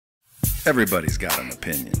Everybody's got an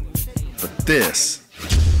opinion, but this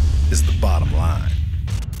is the bottom line.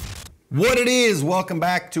 What it is, welcome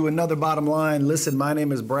back to another Bottom Line. Listen, my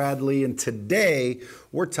name is Brad Lea, and today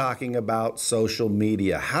we're talking about social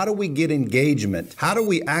media. How do we get engagement? How do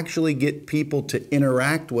we actually get people to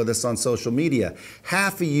interact with us on social media?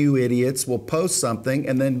 Half of you idiots will post something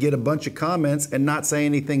and then get a bunch of comments and not say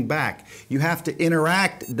anything back. You have to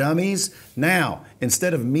interact, dummies. Now,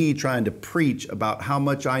 instead of me trying to preach about how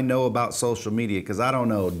much I know about social media, because I don't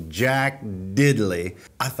know jack diddly,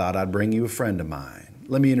 I thought I'd bring you a friend of mine.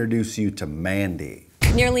 Let me introduce you to Mandy.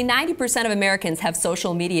 Nearly 90% of Americans have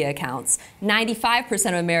social media accounts. 95%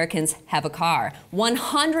 of Americans have a car.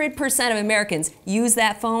 100% of Americans use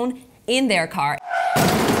that phone in their car.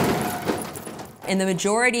 And the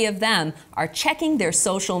majority of them are checking their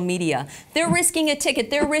social media. They're risking a ticket.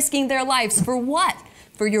 They're risking their lives. For what?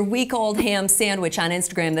 For your week-old ham sandwich on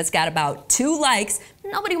Instagram that's got about 2 likes.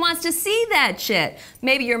 Nobody wants to see that shit.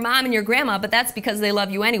 Maybe your mom and your grandma, but that's because they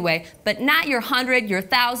love you anyway. But not your 100, your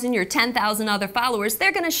 1,000, your 10,000 other followers.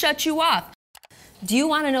 They're gonna shut you off. Do you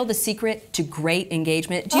want to know the secret to great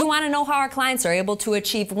engagement? Do you want to know how our clients are able to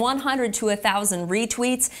achieve 100 to 1,000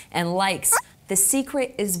 retweets and likes? The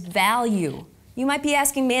secret is value. You might be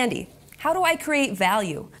asking, Mandy, how do I create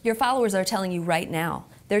value? Your followers are telling you right now.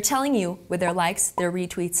 They're telling you with their likes, their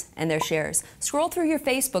retweets, and their shares. Scroll through your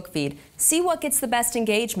Facebook feed. See what gets the best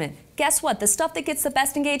engagement. Guess what? The stuff that gets the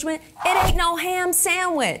best engagement, it ain't no ham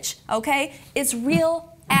sandwich, okay? It's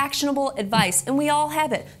real, actionable advice, and we all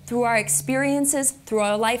have it. Through our experiences, through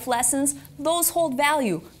our life lessons, those hold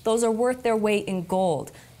value. Those are worth their weight in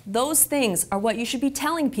gold. Those things are what you should be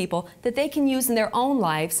telling people that they can use in their own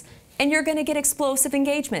lives, and you're gonna get explosive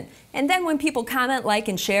engagement. And then when people comment, like,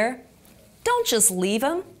 and share, don't just leave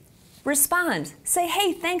them. Respond. Say,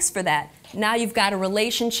 hey, thanks for that. Now you've got a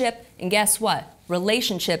relationship, and guess what?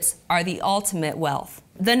 Relationships are the ultimate wealth.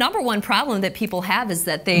 The #1 problem that people have is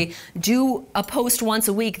that they do a post once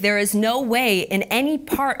a week. There is no way in any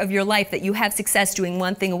part of your life that you have success doing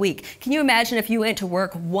one thing a week. Can you imagine if you went to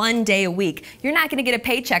work 1 day a week? You're not gonna get a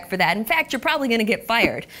paycheck for that. In fact, you're probably gonna get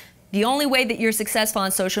fired. The only way that you're successful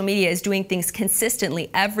on social media is doing things consistently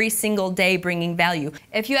every single day, bringing value.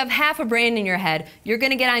 If you have half a brain in your head, you're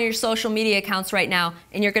gonna get on your social media accounts right now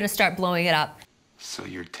and you're gonna start blowing it up. So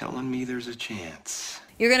you're telling me there's a chance?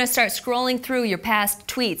 You're gonna start scrolling through your past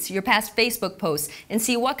tweets, your past Facebook posts, and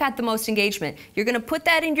see what got the most engagement. You're gonna put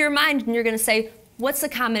that into your mind and you're gonna say, what's the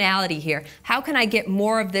commonality here? How can I get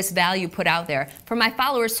more of this value put out there for my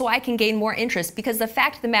followers so I can gain more interest? Because the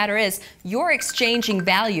fact of the matter is, you're exchanging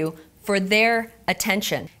value for their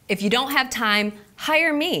attention. If you don't have time,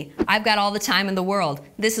 hire me. I've got all the time in the world.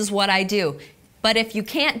 This is what I do. But if you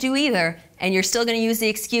can't do either, and you're still gonna use the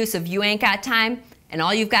excuse of you ain't got time, and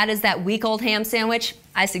all you've got is that week-old ham sandwich,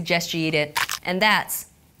 I suggest you eat it. And that's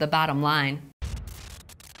the bottom line.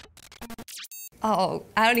 Oh,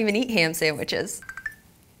 I don't even eat ham sandwiches.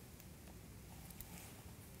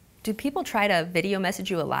 Do people try to video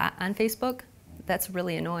message you a lot on Facebook? That's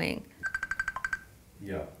really annoying.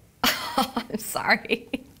 Yeah. I'm sorry.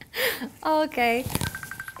 Okay.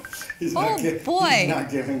 He's boy. He's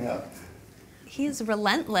not giving up. He's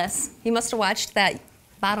relentless. He must have watched that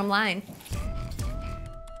Bottom Line.